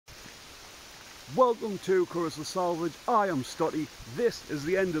Welcome to Currus the Salvage. I am Stotty. This is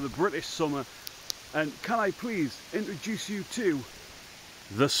the end of the British summer, and can I please introduce you to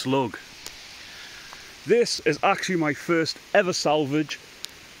the Slug. This is actually my first ever salvage.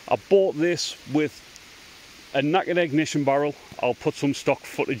 I bought this with a knackered ignition barrel. I'll put some stock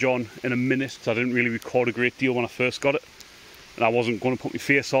footage on in a minute, so I didn't really record a great deal when I first got it, and I wasn't going to put my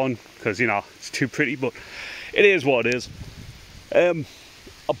face on because, you know, it's too pretty, but it is what it is.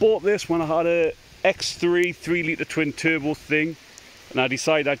 I bought this when I had a X3 3-litre twin turbo thing, and I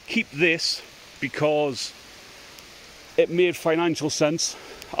decided I'd keep this because it made financial sense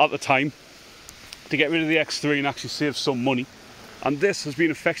at the time to get rid of the X3 and actually save some money. And this has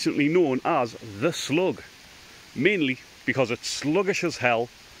been affectionately known as the Slug, mainly because it's sluggish as hell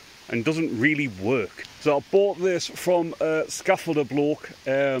and doesn't really work. So I bought this from a scaffolder bloke,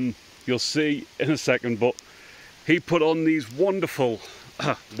 you'll see in a second, but he put on these wonderful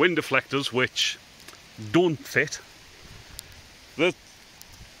wind deflectors which don't fit. The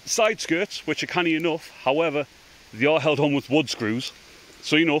side skirts, which are canny enough, however, they are held on with wood screws,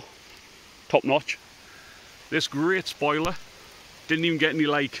 so you know, top notch. This great spoiler didn't even get any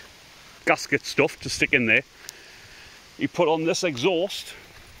like gasket stuff to stick in there. He put on this exhaust,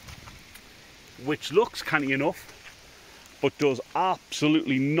 which looks canny enough, but does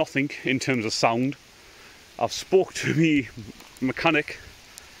absolutely nothing in terms of sound. I've spoke to me mechanic,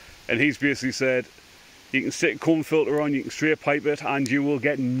 and he's basically said you can stick a comb filter on, you can straight pipe it, and you will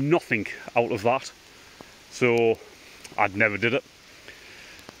get nothing out of that. So I'd never did it.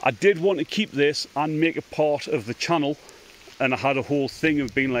 I did want to keep this and make it part of the channel, and I had a whole thing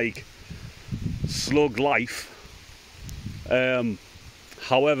of being like Slug life.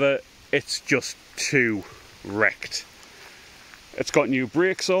 However, it's just too wrecked. It's got new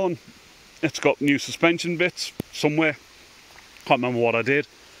brakes on, it's got new suspension bits somewhere, can't remember what I did.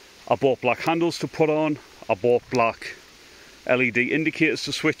 I bought black handles to put on, I bought black LED indicators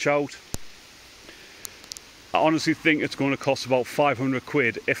to switch out. I honestly think it's going to cost about 500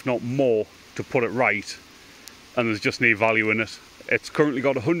 quid, if not more, to put it right, and there's just no value in it. It's currently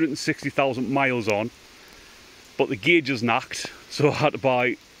got 160,000 miles on, but the gauge is knacked, so I had to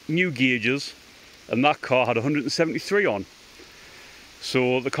buy new gauges, and that car had 173 on.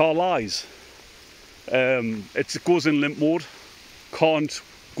 So the car lies. It goes in limp mode, can't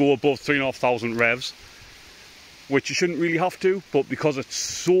go above 3,500 revs, which you shouldn't really have to, but because it's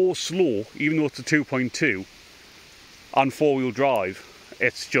so slow, even though it's a 2.2 and four-wheel drive,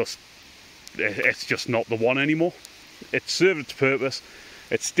 it's just not the one anymore. It served its purpose.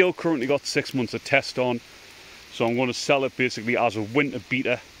 It's still currently got 6 months of test on, so I'm going to sell it basically as a winter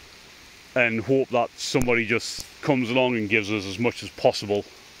beater and hope that somebody just comes along and gives us as much as possible,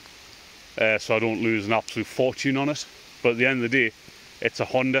 so I don't lose an absolute fortune on it. But at the end of the day, it's a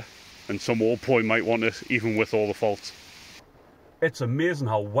Honda, and some old boy might want it, even with all the faults. It's amazing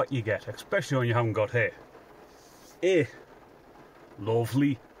how wet you get, especially when you haven't got hair.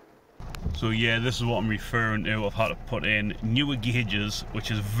 Lovely. So yeah, this is what I'm referring to. I've had to put in newer gauges, which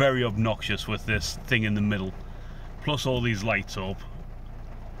is very obnoxious with this thing in the middle, plus all these lights up.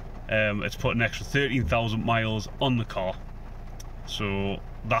 It's put an extra 13,000 miles on the car, so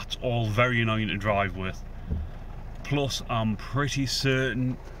that's all very annoying to drive with. Plus, I'm pretty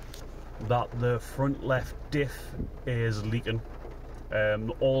certain that the front left diff is leaking.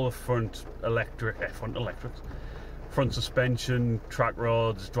 All the front suspension, track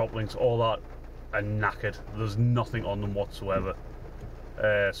rods, drop links, all that are knackered. There's nothing on them whatsoever.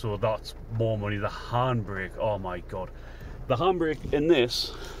 So that's more money. The handbrake, oh my god. The handbrake in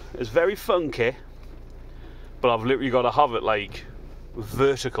this is very funky, but I've literally got to have it like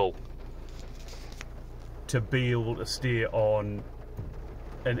vertical to be able to stay on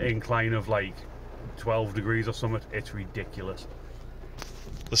an incline of like 12 degrees or something. It's ridiculous.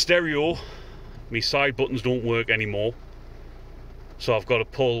 The stereo, my side buttons don't work anymore, so I've got to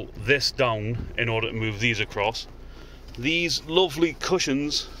pull this down in order to move these across. These lovely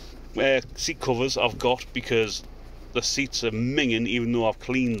cushions, seat covers, I've got because the seats are minging even though I've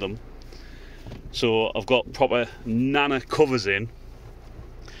cleaned them. So I've got proper nana covers in,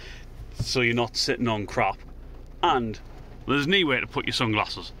 so you're not sitting on crap. And there's nowhere to put your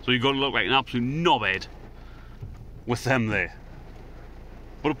sunglasses, so you've got to look like an absolute knobhead with them there.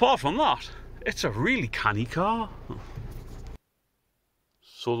 But apart from that, it's a really canny car.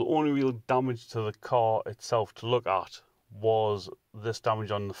 So the only real damage to the car itself to look at was this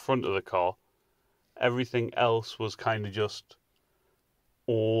damage on the front of the car. Everything else was kind of just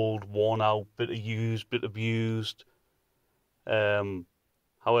old, worn out, bit of used, bit abused.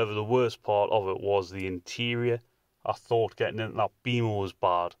 However, the worst part of it was the interior. I thought getting into that Beamer was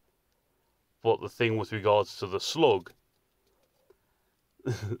bad, But the thing with regards to the Slug,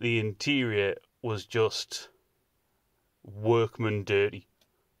 the interior was just workman dirty.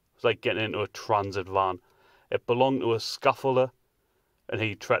 It's like getting into a transit van. It belonged to a scaffolder, and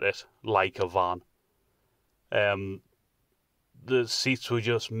he treated it like a van. The seats were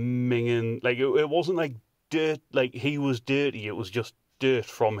just minging. Like, it wasn't like dirt, like he was dirty. It was just dirt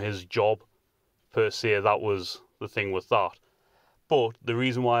from his job, per se. That was the thing with that. But the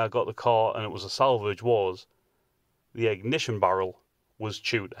reason why I got the car and it was a salvage was the ignition barrel was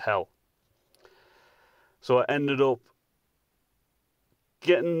chewed to hell. So I ended up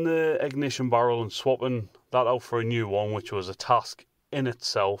getting the ignition barrel and swapping that out for a new one, which was a task in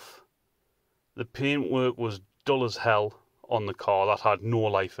itself. The paintwork was dull as hell on the car. That had no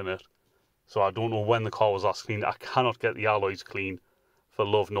life in it. So I don't know when the car was last cleaned. I cannot get the alloys clean for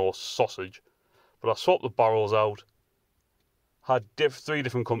love nor sausage. But I swapped the barrels out. Had 3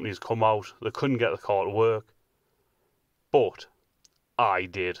 different companies come out. They couldn't get the car to work. But I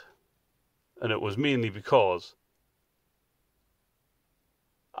did. And it was mainly because...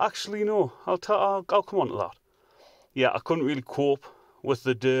 Actually, no. I'll come on to that. Yeah, I couldn't really cope with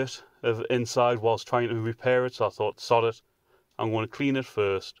the dirt of inside whilst trying to repair it. So I thought, sod it. I'm going to clean it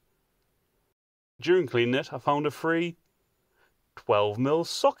first. During cleaning it, I found a free 12mm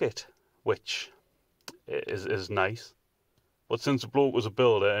socket, which is nice. But since the bloke was a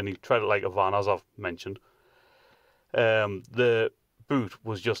builder and he treated it like a van, as I've mentioned, the boot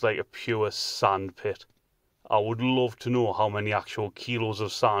was just like a pure sand pit. I would love to know how many actual kilos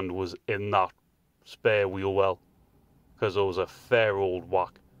of sand was in that spare wheel well, because it was a fair old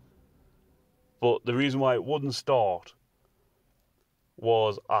whack. But the reason why it wouldn't start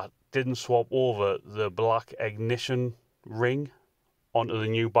was I didn't swap over the black ignition ring onto the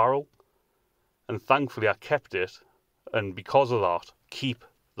new barrel, and thankfully I kept it. And because of that, keep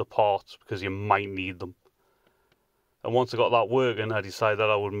the parts, because you might need them. And once I got that working, I decided that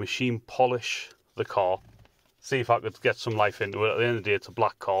I would machine polish the car, see if I could get some life into it. At the end of the day, it's a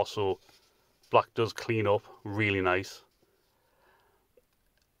black car, so black does clean up really nice.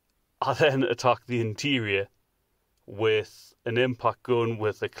 I then attacked the interior with an impact gun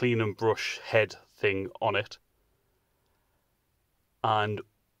with a clean and brush head thing on it. And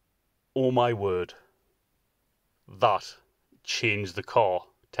oh my word, that changed the car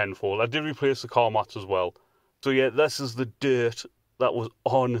tenfold. I did replace the car mats as well. So yeah, this is the dirt that was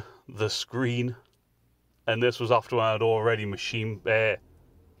on the screen. And this was after I had already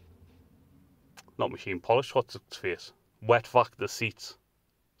polished, what's its face? Wet vac the seats.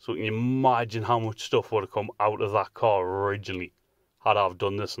 So you can imagine how much stuff would have come out of that car originally had I have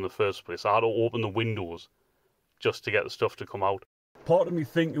done this in the first place. I had to open the windows just to get the stuff to come out. Part of me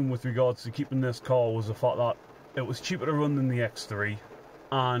thinking with regards to keeping this car was the fact that it was cheaper to run than the X3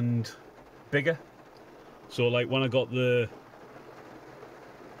 and bigger. So like when I got the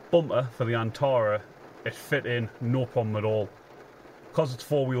bumper for the Antara, it fit in no problem at all. Because it's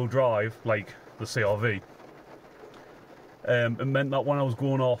 4-wheel drive, like the CRV, it meant that when I was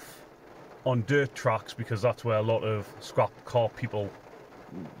going off on dirt tracks, because that's where a lot of scrap car people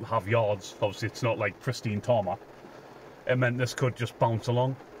have yards, obviously it's not like pristine tarmac, it meant this could just bounce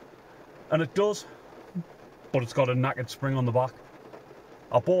along. And it does, but it's got a knackered spring on the back.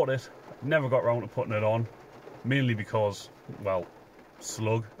 I bought it, never got around to putting it on, mainly because, well,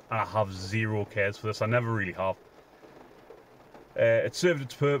 Slug, and I have zero cares for this. I never really have. It served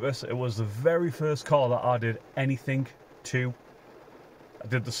its purpose. It was the very first car that I did anything to. I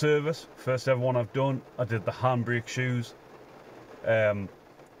did the service, first ever one I've done. I did the handbrake shoes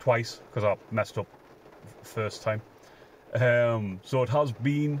twice, because I messed up first time. So it has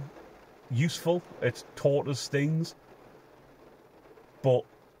been useful. It's taught us things. But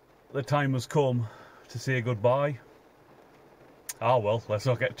the time has come to say goodbye. Ah well, let's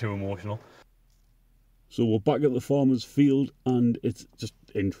not get too emotional. So we're back at the farmer's field, and it's just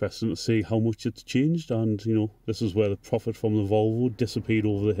interesting to see how much it's changed. And, you know, this is where the profit from the Volvo disappeared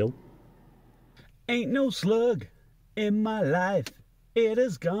over the hill. Ain't no slug in my life, it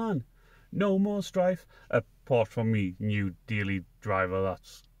is gone. No more strife, apart from me new daily driver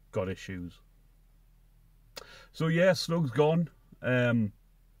that's got issues. So yeah, Slug's gone.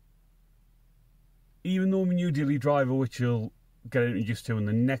 Even though my new daily driver, which you'll get introduced to in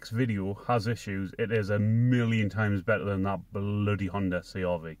the next video, has issues, it is a million times better than that bloody Honda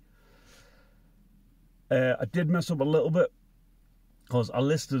CRV. I did mess up a little bit, because I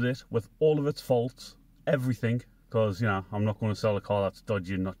listed it with all of its faults, everything, because, you know, I'm not going to sell a car that's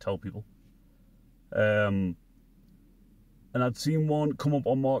dodgy and not tell people. And I'd seen one come up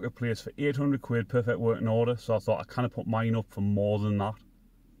on Marketplace for 800 quid, perfect working order, so I thought I kind of put mine up for more than that.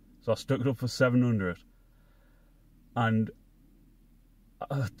 So I stuck it up for 700, and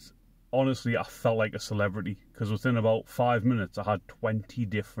honestly, I felt like a celebrity, because within about 5 minutes I had 20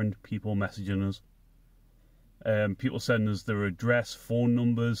 different people messaging us. People sending us their address, phone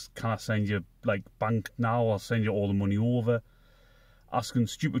numbers, can I send you like bank now, I'll send you all the money over, asking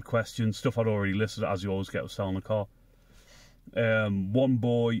stupid questions, stuff I'd already listed, as you always get with selling a car. One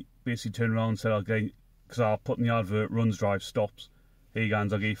boy basically turned around and said, I'll get, because I put in the advert, runs, drives, stops, here you go, I'll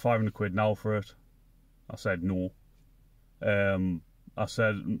give you 500 quid now for it. I said no. I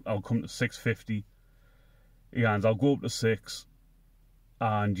said I'll come to 650. He goes, I'll go up to 6,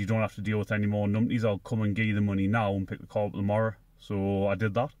 and you don't have to deal with any more numpties. I'll come and give you the money now and pick the car up tomorrow. So I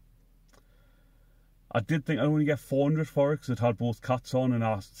did that. I did think I'd only get 400 for it because it had both cats on and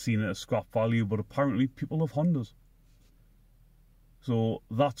I'd seen it as scrap value, but apparently people love Hondas. So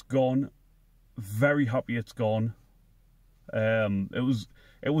that's gone. Very happy it's gone.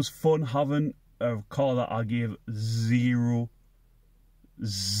 It was fun having a car that I gave zero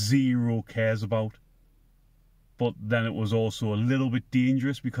cares about. But then it was also a little bit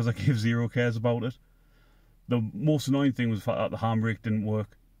dangerous because I gave 0 cares about it. The most annoying thing was the fact that the handbrake didn't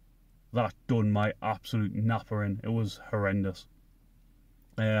work. That done my absolute napper in. It was horrendous.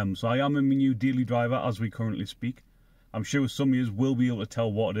 So I am in my new daily driver as we currently speak. I'm sure some of you will be able to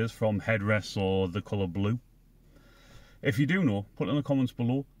tell what it is from headrests or the colour blue. If you do know, put it in the comments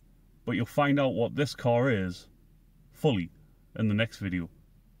below. But you'll find out what this car is fully in the next video.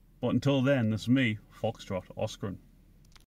 But until then, this is me, Foxtrot Oscarin.